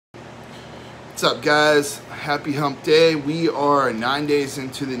What's up, guys? Happy hump day. We are 9 days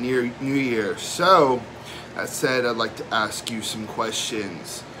into the new year. So, that said, I'd like to ask you some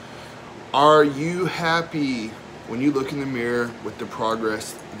questions. Are you happy when you look in the mirror with the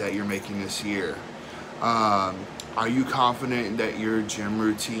progress that you're making this year? Are you confident that your gym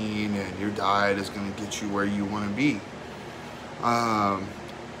routine and your diet is going to get you where you want to be?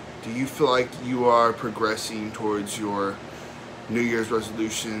 Do you feel like you are progressing towards your New Year's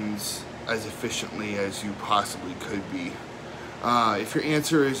resolutions as efficiently as you possibly could be? If your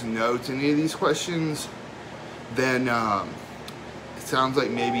answer is no to any of these questions, then it sounds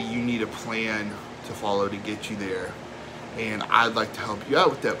like maybe you need a plan to follow to get you there. And I'd like to help you out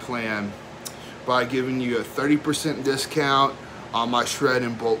with that plan by giving you a 30% discount on my Shred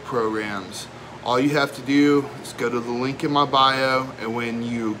and Bulk programs. All you have to do is go to the link in my bio, and when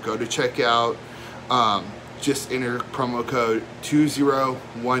you go to checkout, just enter promo code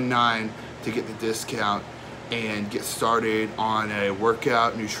 2019 to get the discount and get started on a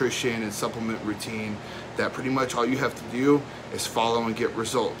workout, nutrition, and supplement routine that pretty much all you have to do is follow and get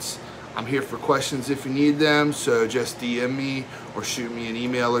results. I'm here for questions if you need them, so just DM me or shoot me an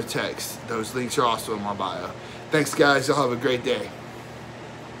email or text. Those links are also in my bio. Thanks, guys. Y'all have a great day.